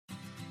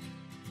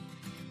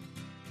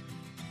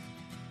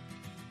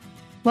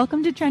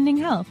Welcome to Trending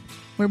Health,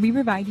 where we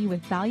provide you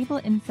with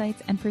valuable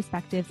insights and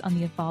perspectives on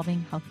the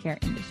evolving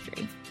healthcare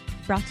industry.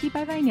 Brought to you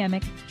by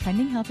Vynamic,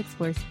 Trending Health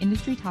explores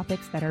industry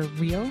topics that are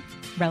real,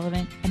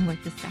 relevant, and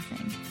worth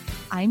discussing.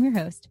 I'm your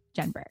host,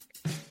 Jen Berg.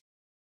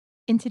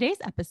 In today's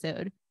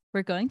episode,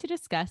 we're going to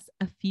discuss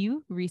a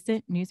few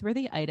recent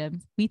newsworthy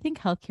items we think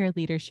healthcare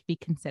leaders should be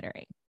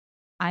considering.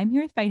 I'm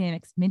here with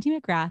Vynamic's Mindy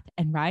McGrath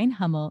and Ryan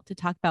Hummel to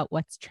talk about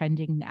what's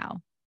trending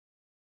now.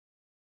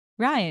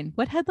 Ryan,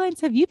 what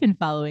headlines have you been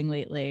following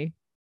lately?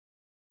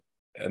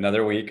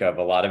 Another week of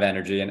a lot of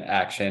energy and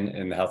action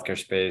in the healthcare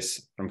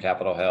space from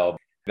Capitol Hill.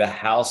 The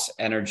House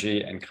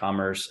Energy and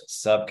Commerce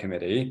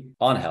Subcommittee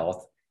on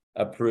Health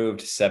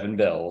approved 7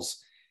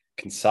 bills,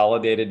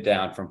 consolidated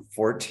down from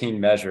 14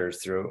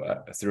 measures through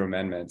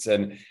amendments.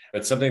 And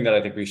it's something that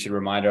I think we should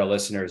remind our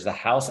listeners. The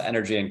House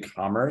Energy and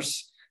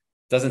Commerce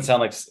doesn't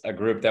sound like a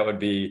group that would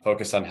be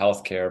focused on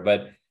healthcare,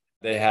 but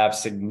they have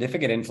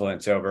significant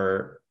influence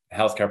over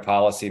healthcare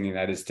policy in the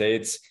United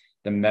States.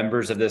 The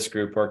members of this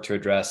group work to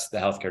address the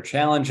healthcare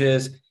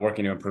challenges,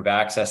 working to improve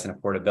access and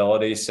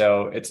affordability.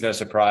 So it's no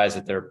surprise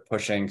that they're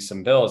pushing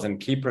some bills, and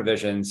key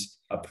provisions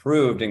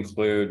approved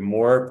include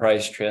more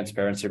price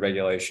transparency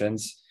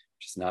regulations,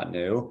 which is not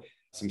new,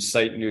 some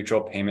site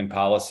neutral payment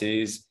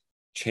policies,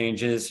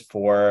 changes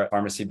for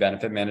pharmacy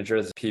benefit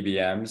managers,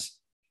 PBMs,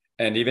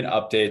 and even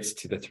updates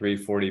to the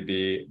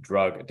 340B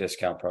drug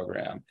discount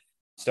program.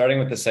 Starting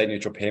with the site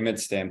neutral payment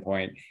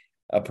standpoint,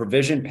 a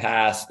provision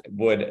passed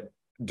would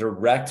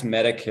direct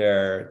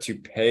Medicare to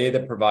pay the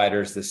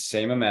providers the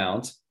same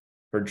amount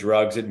for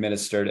drugs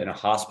administered in a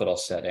hospital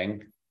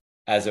setting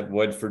as it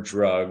would for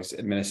drugs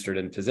administered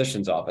in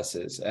physicians'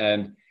 offices.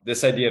 And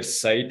this idea of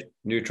site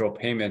neutral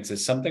payments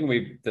is something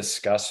we've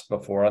discussed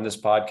before on this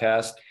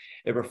podcast.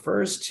 It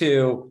refers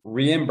to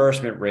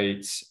reimbursement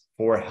rates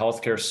for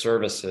healthcare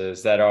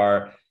services that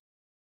are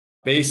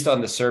based on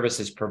the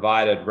services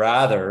provided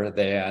rather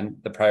than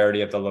the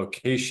priority of the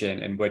location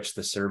in which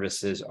the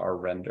services are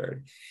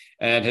rendered.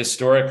 And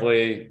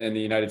historically, in the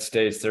United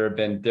States, there have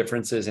been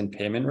differences in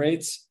payment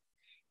rates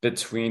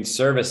between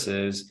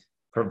services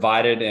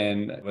provided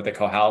in what they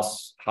call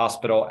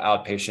hospital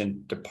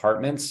outpatient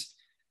departments,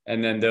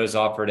 and then those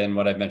offered in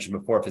what I've mentioned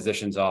before,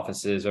 physicians'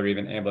 offices or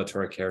even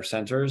ambulatory care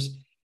centers.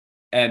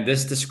 And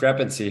this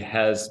discrepancy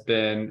has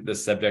been the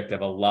subject of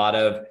a lot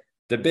of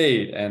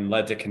debate and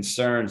led to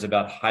concerns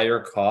about higher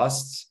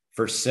costs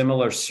for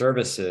similar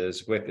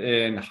services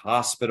within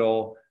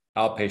hospital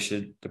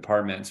outpatient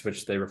departments,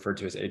 which they refer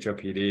to as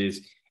HOPDs,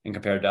 and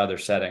compared to other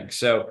settings.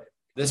 So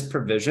this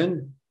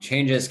provision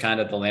changes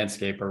kind of the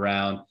landscape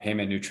around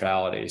payment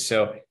neutrality.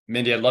 So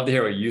Mindy, I'd love to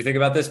hear what you think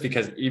about this,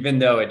 because even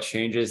though it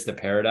changes the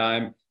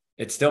paradigm,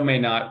 it still may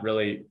not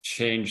really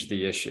change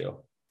the issue.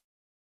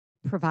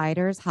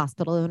 Providers,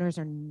 hospital owners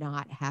are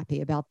not happy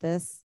about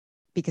this,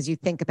 because you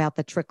think about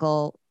the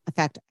trickle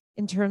effect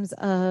in terms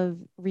of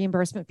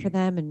reimbursement for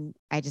them. And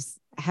I just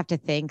have to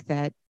think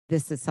that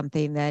this is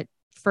something that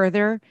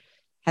further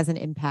has an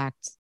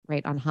impact,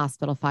 right, on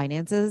hospital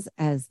finances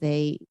as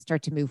they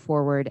start to move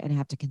forward and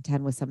have to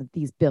contend with some of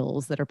these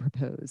bills that are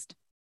proposed.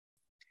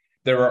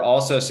 There were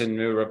also some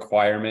new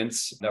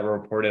requirements that were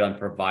reported on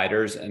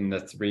providers in the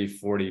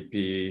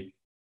 340B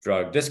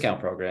drug discount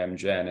program,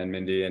 Jen and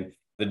Mindy. And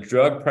the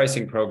drug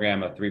pricing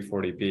program of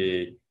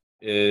 340B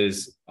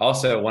is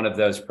also one of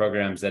those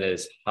programs that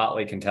is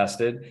hotly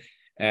contested.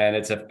 And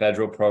it's a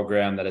federal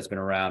program that has been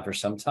around for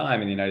some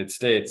time in the United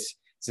States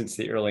since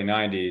the early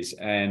 90s.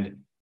 And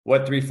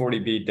what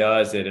 340B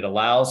does, it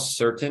allows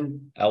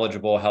certain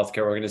eligible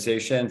healthcare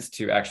organizations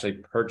to actually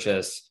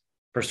purchase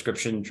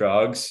prescription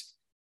drugs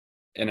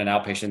in an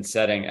outpatient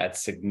setting at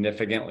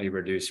significantly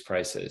reduced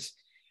prices.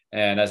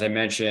 And as I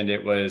mentioned,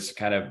 it was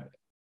kind of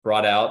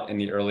brought out in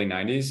the early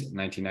 90s,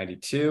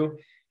 1992.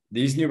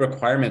 These new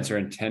requirements are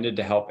intended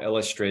to help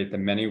illustrate the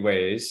many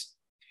ways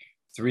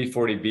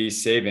 340B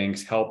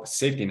savings help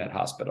safety net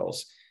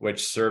hospitals,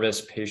 which service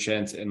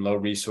patients in low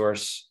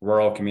resource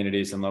rural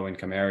communities and low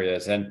income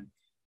areas. And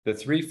the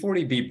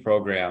 340B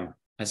program,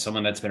 as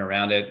someone that's been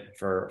around it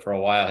for a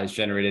while, has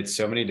generated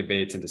so many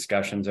debates and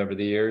discussions over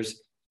the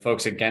years.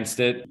 Folks against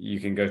it, you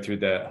can go through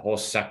the whole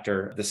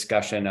sector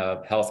discussion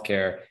of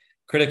healthcare.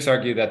 Critics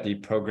argue that the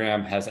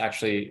program has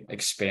actually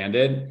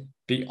expanded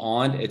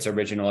beyond its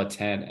original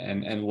intent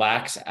and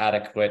lacks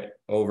adequate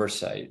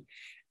oversight.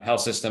 Health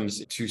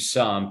systems, to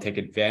some, take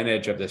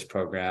advantage of this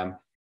program,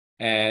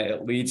 and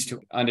it leads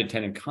to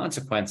unintended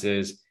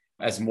consequences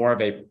as more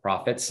of a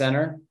profit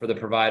center for the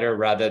provider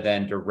rather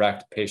than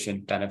direct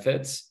patient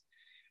benefits.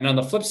 And on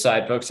the flip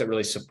side, folks that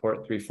really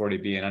support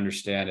 340B and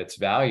understand its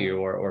value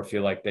or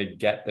feel like they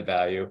get the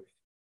value,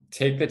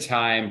 take the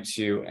time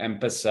to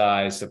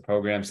emphasize the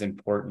program's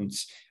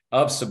importance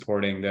of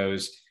supporting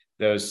those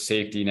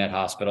safety net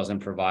hospitals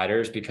and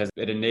providers, because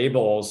it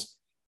enables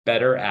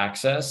better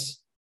access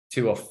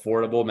to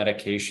affordable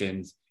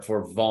medications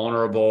for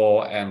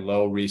vulnerable and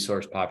low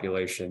resource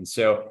populations.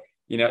 So,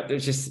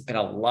 there's just been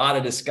a lot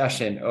of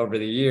discussion over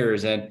the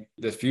years, and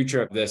the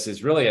future of this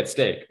is really at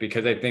stake,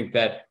 because I think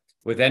that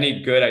with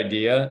any good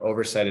idea,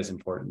 oversight is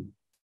important.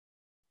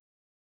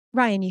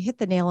 Ryan, you hit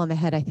the nail on the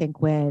head, I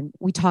think, when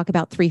we talk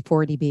about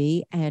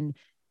 340B and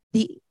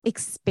the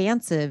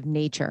expansive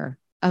nature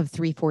of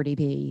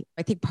 340B.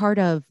 I think part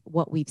of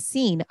what we've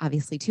seen,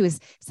 obviously, too, is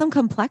some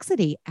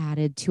complexity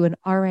added to an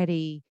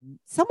already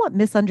somewhat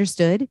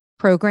misunderstood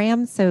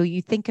program. So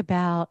you think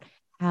about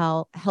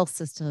how health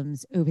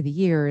systems over the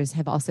years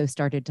have also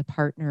started to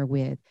partner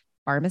with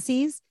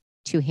pharmacies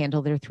to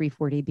handle their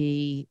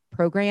 340B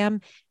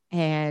program.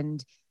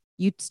 And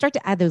you start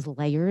to add those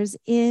layers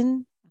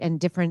in and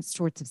different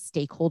sorts of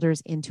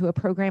stakeholders into a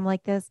program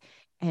like this.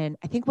 And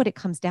I think what it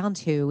comes down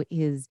to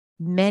is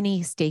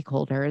many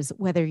stakeholders,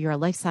 whether you're a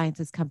life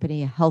sciences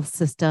company, a health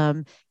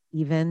system,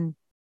 even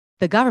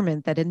the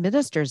government that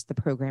administers the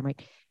program,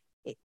 right?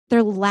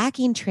 They're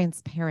lacking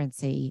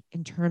transparency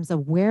in terms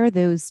of where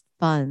those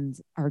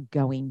funds are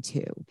going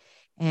to.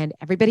 And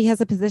everybody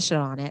has a position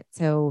on it.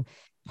 So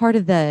part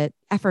of the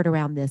effort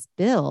around this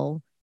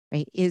bill,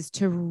 right, is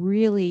to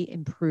really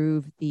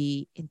improve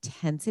the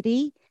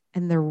intensity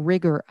and the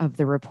rigor of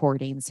the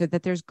reporting so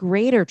that there's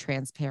greater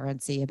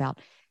transparency about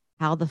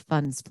how the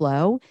funds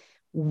flow,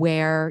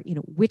 where,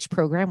 which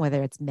program,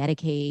 whether it's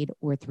Medicaid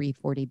or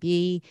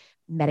 340B,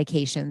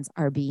 medications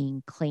are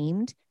being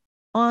claimed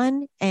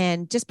on,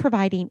 and just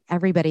providing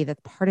everybody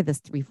that's part of this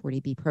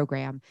 340B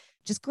program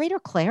just greater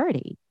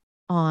clarity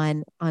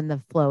on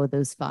the flow of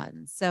those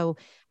funds. So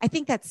I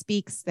think that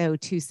speaks, though,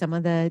 to some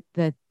of the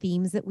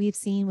themes that we've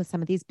seen with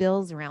some of these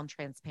bills around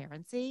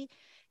transparency.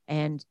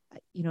 And,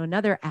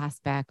 another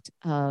aspect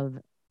of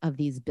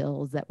these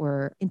bills that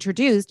were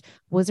introduced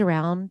was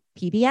around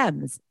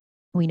PBMs.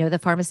 We know the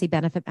pharmacy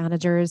benefit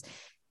managers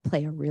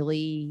play a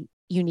really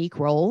unique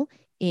role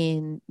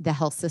in the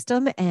health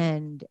system,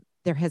 and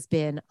there has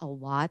been a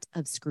lot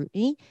of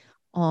scrutiny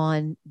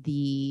on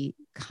the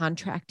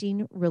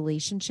contracting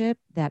relationship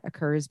that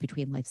occurs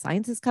between life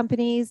sciences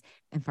companies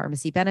and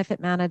pharmacy benefit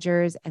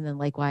managers, and then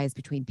likewise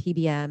between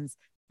PBMs,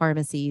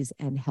 pharmacies,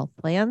 and health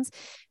plans.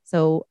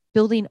 So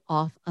building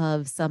off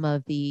of some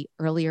of the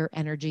earlier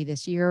energy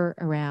this year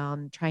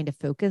around trying to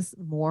focus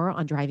more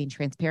on driving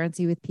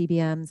transparency with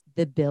PBMs,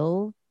 the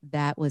bill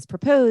that was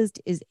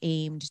proposed is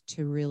aimed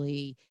to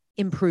really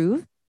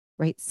improve,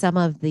 right, some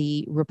of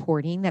the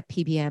reporting that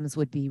PBMs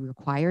would be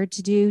required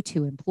to do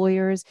to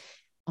employers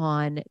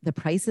on the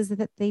prices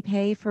that they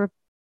pay for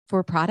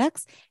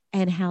products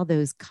and how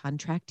those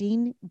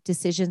contracting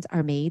decisions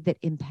are made that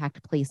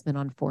impact placement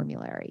on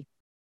formulary.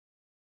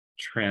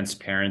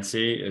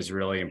 Transparency is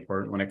really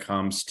important when it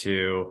comes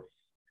to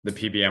the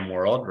PBM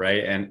world,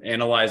 right? And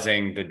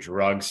analyzing the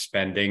drug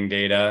spending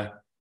data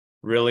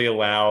really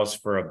allows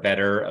for a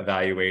better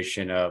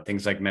evaluation of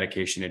things like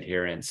medication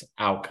adherence,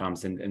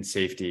 outcomes, and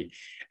safety.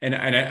 And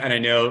I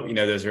know,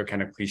 those are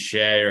kind of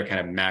cliche or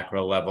kind of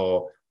macro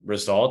level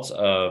results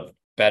of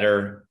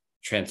better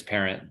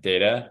transparent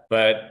data,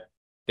 but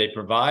they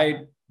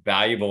provide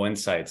valuable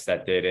insights,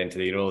 that data, into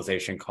the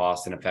utilization,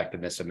 cost, and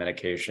effectiveness of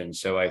medication.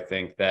 So I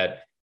think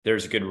that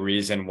there's a good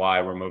reason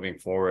why we're moving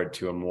forward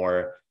to a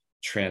more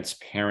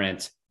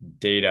transparent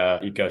data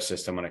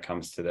ecosystem when it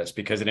comes to this,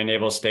 because it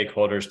enables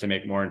stakeholders to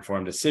make more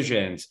informed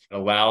decisions. It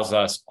allows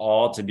us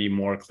all to be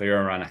more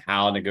clear around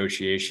how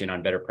negotiation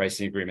on better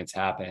pricing agreements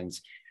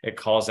happens. It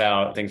calls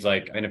out things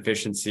like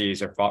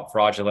inefficiencies or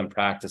fraudulent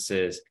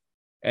practices.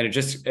 And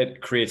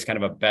it creates kind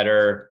of a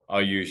better,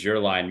 I'll use your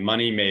line,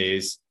 money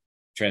maze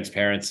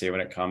transparency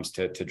when it comes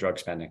to drug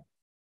spending.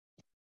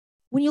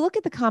 When you look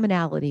at the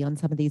commonality on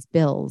some of these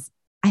bills,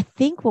 I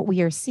think what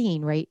we are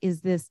seeing, right,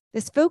 is this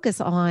focus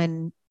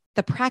on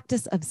the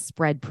practice of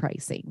spread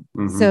pricing.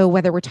 Mm-hmm. So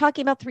whether we're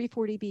talking about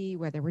 340B,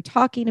 whether we're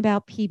talking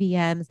about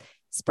PBMs,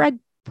 spread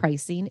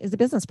pricing is a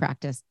business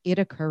practice. It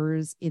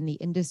occurs in the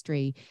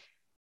industry.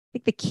 I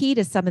think the key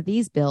to some of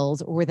these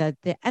bills, or the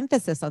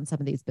emphasis on some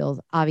of these bills,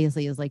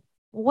 obviously is like,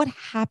 what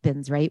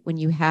happens, right, when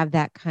you have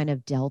that kind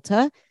of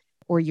delta,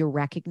 or you're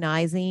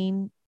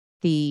recognizing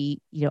the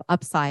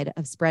upside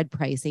of spread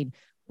pricing?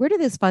 Where do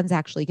those funds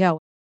actually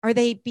go? Are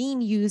they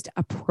being used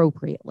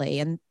appropriately?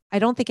 And I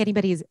don't think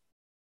anybody is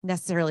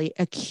necessarily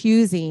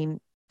accusing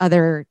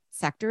other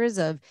sectors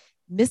of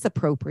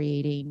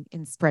misappropriating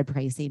in spread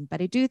pricing,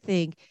 but I do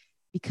think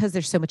because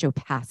there's so much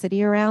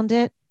opacity around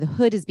it, the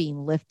hood is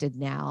being lifted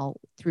now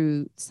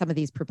through some of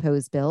these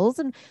proposed bills,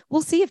 and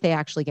we'll see if they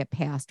actually get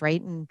passed,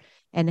 right?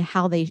 And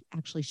how they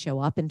actually show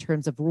up in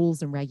terms of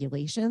rules and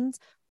regulations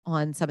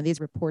on some of these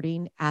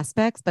reporting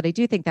aspects. But I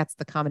do think that's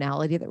the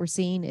commonality that we're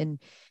seeing in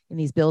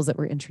these bills that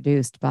were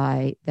introduced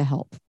by the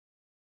HELP.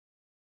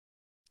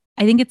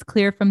 I think it's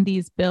clear from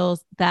these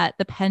bills that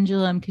the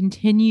pendulum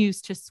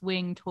continues to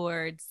swing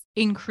towards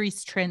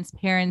increased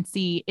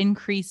transparency,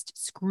 increased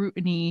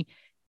scrutiny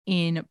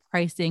in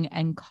pricing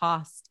and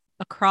cost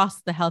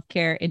across the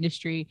healthcare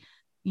industry.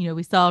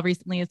 We saw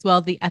recently as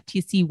well, the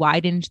FTC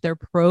widened their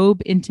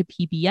probe into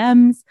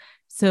PBMs.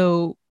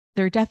 So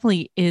there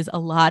definitely is a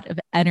lot of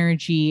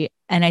energy.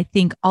 And I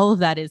think all of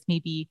that is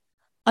maybe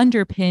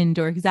underpinned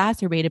or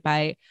exacerbated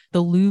by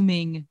the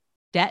looming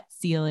debt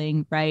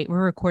ceiling, right?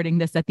 We're recording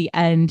this at the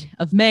end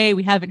of May.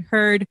 We haven't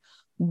heard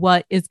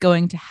what is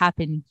going to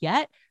happen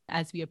yet.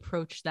 as we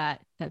approach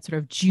that sort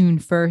of June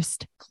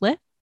 1st cliff.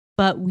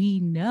 But we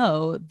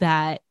know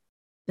that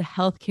the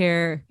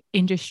healthcare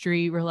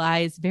industry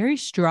relies very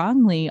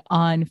strongly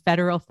on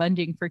federal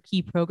funding for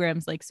key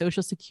programs like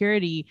Social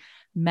Security,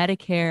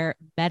 Medicare,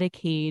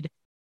 Medicaid.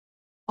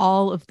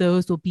 All of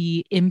those will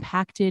be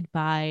impacted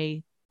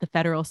by the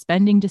federal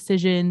spending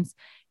decisions.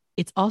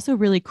 It's also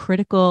really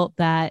critical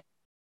that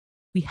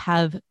we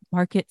have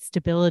market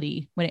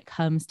stability when it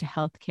comes to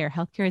healthcare.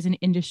 Healthcare is an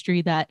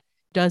industry that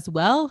does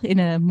well in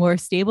a more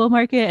stable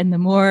market, and the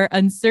more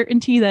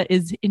uncertainty that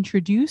is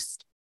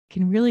introduced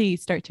can really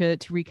start to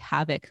wreak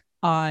havoc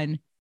on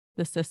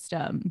the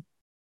system.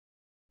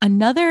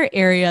 Another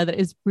area that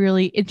is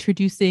really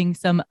introducing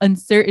some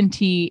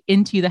uncertainty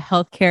into the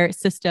healthcare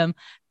system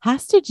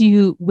has to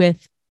do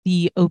with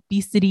the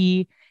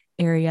obesity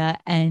area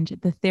and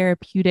the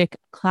therapeutic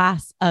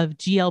class of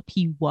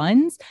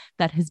GLP-1s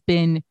that has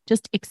been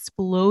just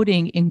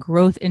exploding in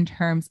growth in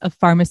terms of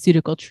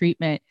pharmaceutical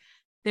treatment.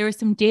 There was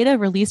some data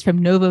released from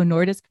Novo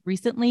Nordisk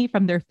recently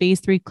from their phase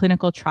 3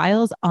 clinical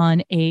trials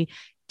on a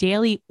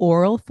daily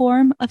oral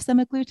form of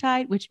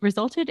semaglutide, which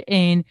resulted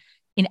in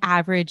an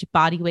average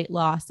body weight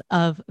loss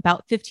of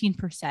about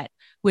 15%,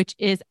 which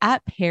is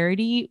at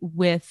parity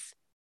with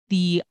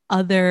the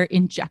other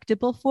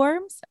injectable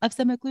forms of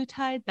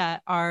semaglutide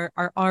that are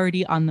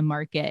already on the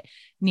market,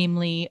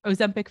 namely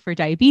Ozempic for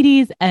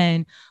diabetes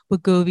and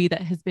Wegovy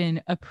that has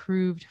been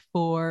approved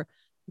for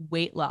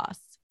weight loss.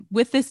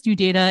 With this new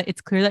data,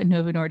 it's clear that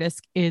Novo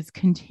Nordisk is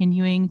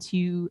continuing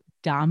to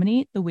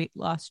dominate the weight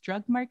loss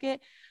drug market,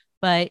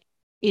 but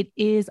it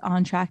is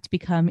on track to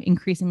become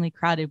increasingly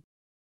crowded.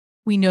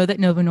 We know that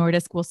Novo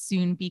Nordisk will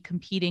soon be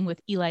competing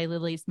with Eli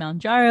Lilly's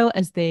Mounjaro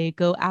as they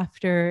go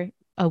after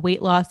a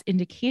weight loss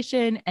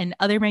indication, and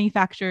other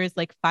manufacturers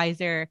like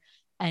Pfizer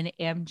and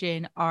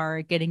Amgen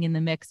are getting in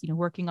the mix,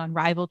 working on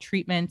rival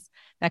treatments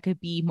that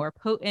could be more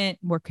potent,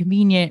 more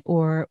convenient,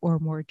 or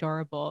more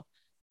durable.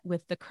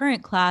 With the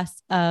current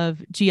class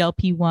of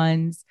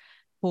GLP-1s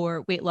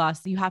for weight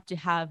loss, you have to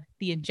have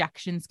the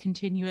injections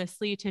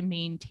continuously to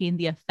maintain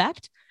the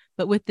effect.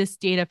 But with this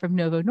data from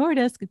Novo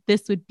Nordisk,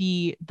 this would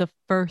be the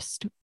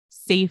first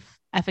safe,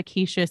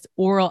 efficacious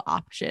oral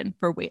option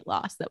for weight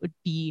loss that would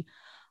be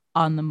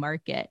on the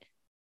market.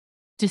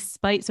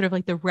 Despite sort of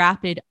like the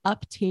rapid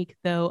uptake,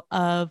 though,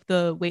 of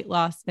the weight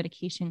loss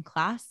medication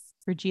class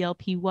for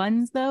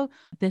GLP-1s, though,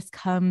 this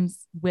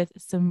comes with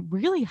some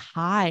really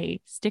high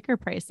sticker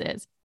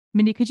prices.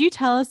 Mindy, could you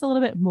tell us a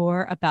little bit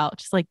more about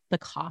just like the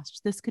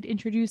cost this could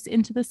introduce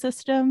into the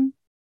system?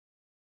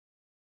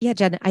 Yeah,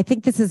 Jen, I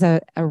think this is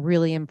a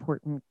really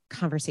important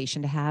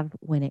conversation to have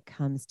when it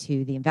comes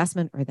to the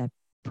investment or the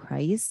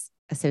price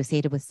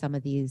associated with some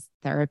of these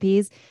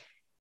therapies.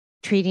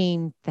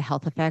 Treating the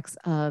health effects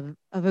of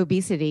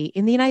obesity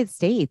in the United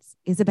States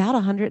is about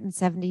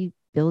 $170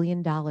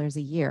 billion a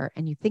year.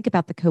 And you think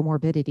about the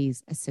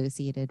comorbidities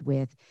associated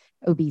with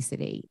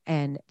obesity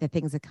and the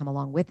things that come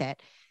along with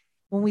it.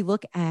 When we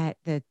look at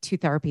the two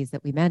therapies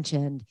that we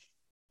mentioned,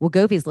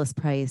 Wegovy's list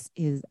price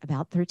is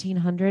about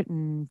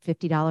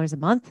 $1,350 a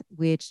month,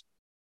 which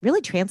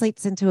really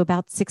translates into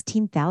about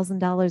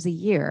 $16,000 a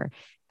year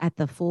at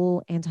the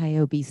full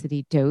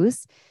anti-obesity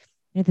dose.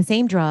 The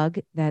same drug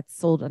that's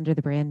sold under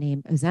the brand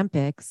name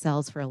Ozempic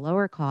sells for a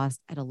lower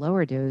cost at a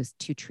lower dose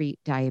to treat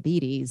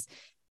diabetes.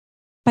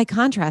 By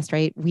contrast,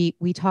 right,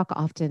 we talk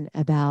often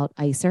about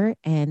ICER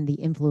and the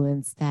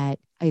influence that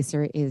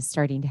ICER is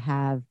starting to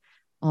have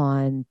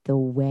on the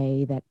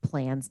way that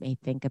plans may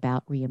think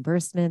about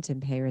reimbursement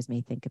and payers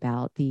may think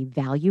about the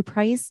value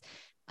price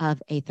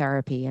of a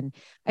therapy. And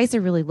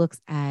ICER really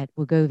looks at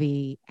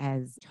Wegovy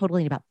as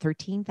totaling about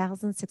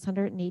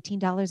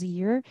 $13,618 a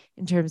year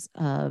in terms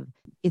of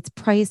its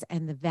price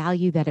and the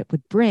value that it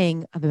would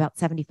bring of about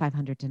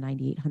 $7,500 to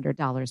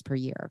 $9,800 per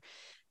year.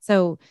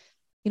 So,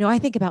 I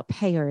think about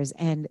payers,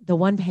 and the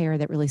one payer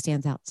that really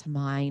stands out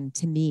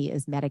to me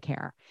is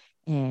Medicare.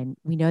 And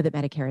we know that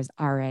Medicare is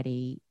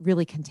already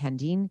really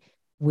contending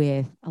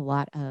with a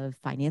lot of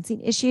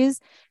financing issues.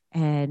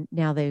 And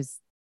now there's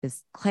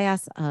this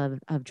class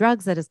of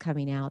drugs that is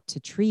coming out to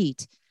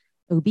treat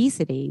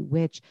obesity,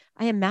 which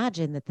I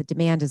imagine that the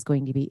demand is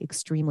going to be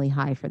extremely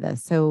high for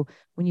this. So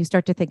when you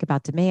start to think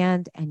about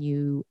demand and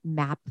you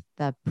map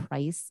the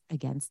price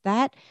against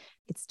that,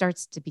 it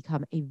starts to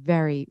become a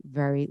very,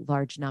 very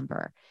large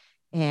number.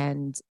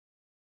 And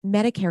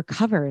Medicare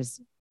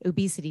covers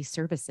obesity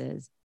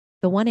services.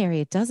 The one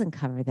area it doesn't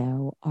cover,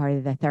 though,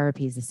 are the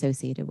therapies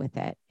associated with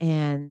it.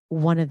 And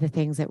one of the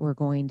things that we're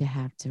going to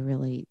have to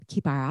really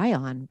keep our eye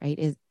on, right,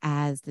 is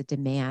as the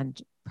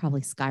demand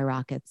probably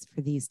skyrockets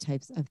for these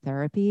types of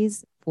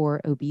therapies for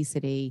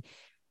obesity,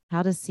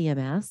 how does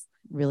CMS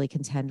really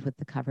contend with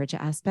the coverage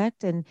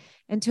aspect? And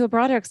to a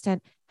broader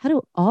extent, how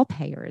do all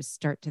payers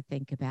start to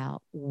think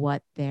about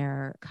what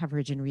their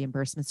coverage and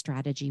reimbursement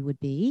strategy would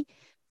be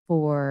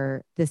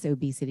for this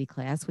obesity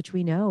class, which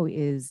we know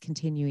is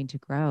continuing to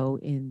grow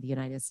in the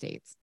United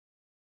States?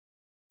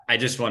 I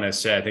just want to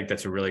say, I think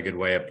that's a really good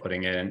way of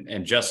putting it.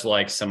 And just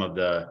like some of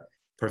the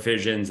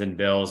provisions and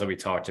bills that we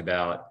talked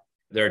about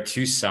there are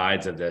two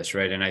sides of this,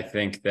 right? And I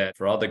think that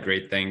for all the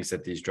great things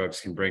that these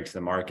drugs can bring to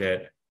the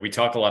market, we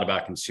talk a lot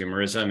about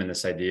consumerism and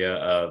this idea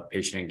of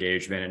patient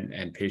engagement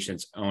and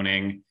patients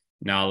owning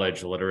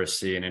knowledge,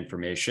 literacy, and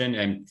information.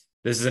 And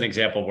this is an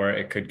example where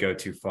it could go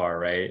too far,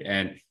 right?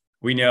 And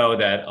we know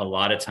that a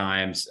lot of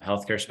times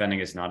healthcare spending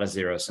is not a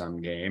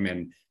zero-sum game.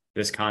 And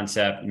this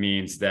concept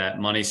means that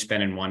money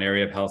spent in one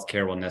area of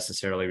healthcare will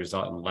necessarily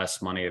result in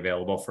less money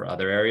available for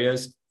other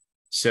areas.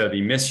 So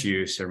the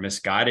misuse or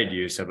misguided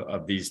use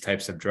of these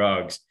types of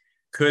drugs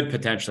could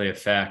potentially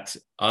affect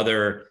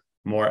other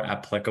more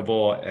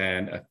applicable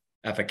and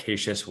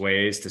efficacious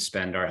ways to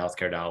spend our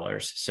healthcare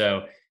dollars.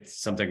 So it's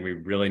something we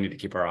really need to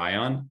keep our eye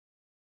on.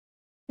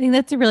 I think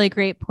that's a really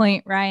great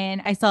point,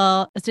 Ryan. I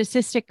saw a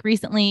statistic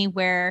recently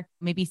where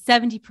maybe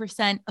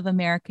 70% of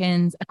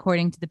Americans,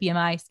 according to the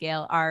BMI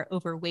scale, are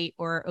overweight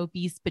or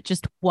obese, but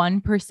just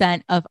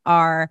 1% of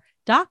our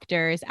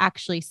doctors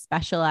actually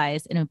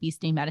specialize in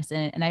obesity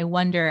medicine. And I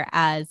wonder,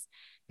 as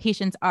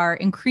patients are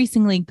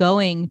increasingly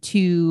going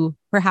to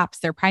perhaps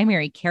their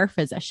primary care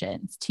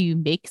physicians to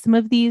make some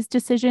of these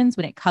decisions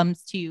when it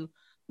comes to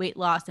weight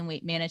loss and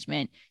weight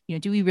management,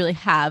 do we really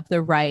have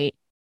the right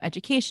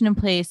education in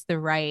place, the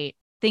right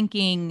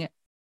thinking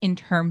in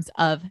terms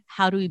of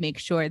how do we make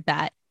sure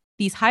that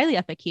these highly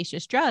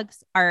efficacious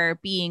drugs are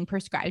being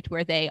prescribed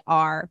where they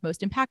are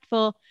most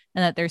impactful,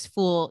 and that there's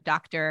full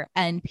doctor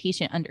and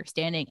patient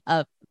understanding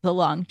of the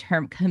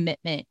long-term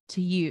commitment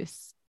to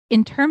use.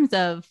 In terms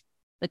of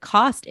the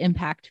cost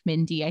impact,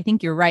 Mindy, I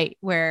think you're right,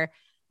 where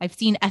I've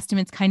seen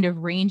estimates kind of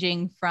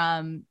ranging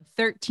from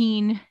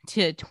 $13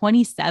 to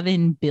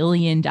 $27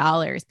 billion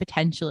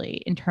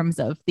potentially in terms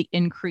of the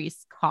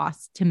increased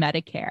cost to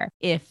Medicare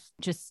if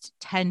just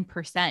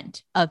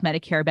 10% of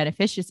Medicare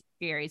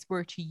beneficiaries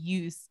were to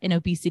use an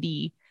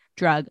obesity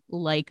drug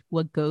like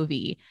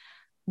Wegovy.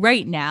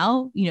 Right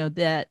now,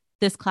 that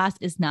this class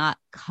is not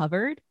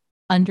covered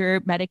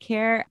under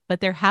Medicare,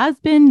 but there has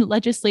been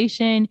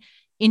legislation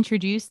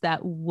introduced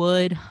that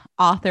would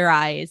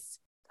authorize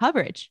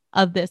coverage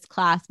of this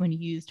class when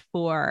used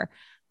for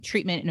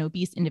treatment in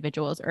obese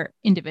individuals or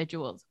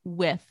individuals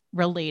with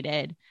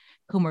related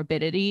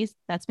comorbidities.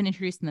 That's been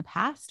introduced in the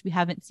past. We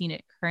haven't seen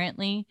it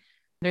currently.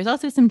 There's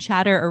also some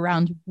chatter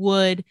around,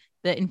 would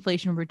the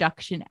Inflation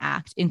Reduction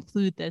Act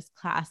include this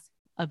class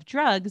of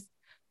drugs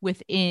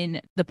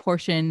within the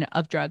portion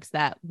of drugs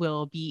that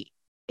will be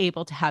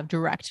able to have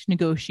direct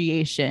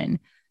negotiation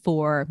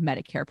for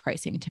Medicare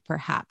pricing to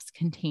perhaps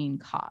contain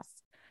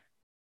costs.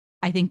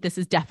 I think this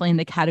is definitely in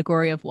the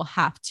category of we'll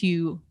have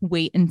to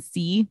wait and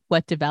see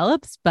what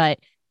develops, but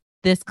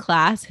this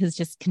class has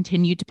just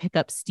continued to pick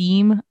up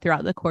steam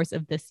throughout the course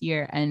of this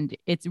year. And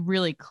it's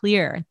really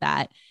clear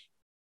that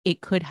it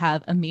could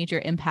have a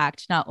major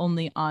impact, not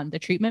only on the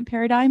treatment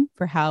paradigm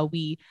for how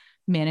we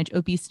manage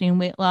obesity and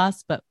weight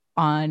loss, but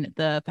on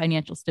the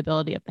financial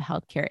stability of the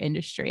healthcare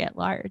industry at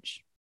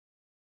large.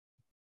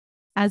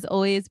 As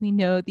always, we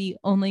know the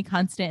only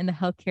constant in the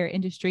healthcare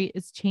industry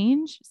is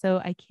change, so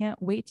I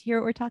can't wait to hear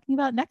what we're talking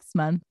about next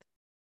month.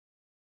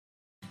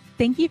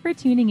 Thank you for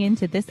tuning in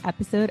to this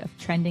episode of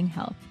Trending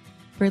Health.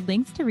 For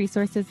links to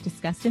resources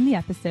discussed in the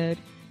episode,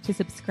 to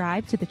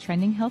subscribe to the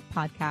Trending Health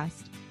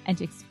podcast, and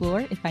to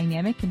explore if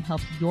Vynamic can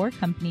help your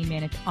company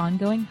manage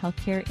ongoing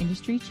healthcare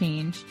industry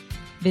change,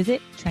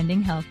 visit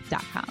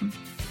trendinghealth.com.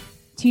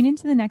 Tune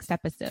into the next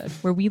episode,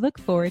 where we look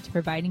forward to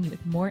providing you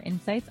with more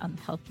insights on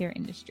the healthcare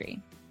industry.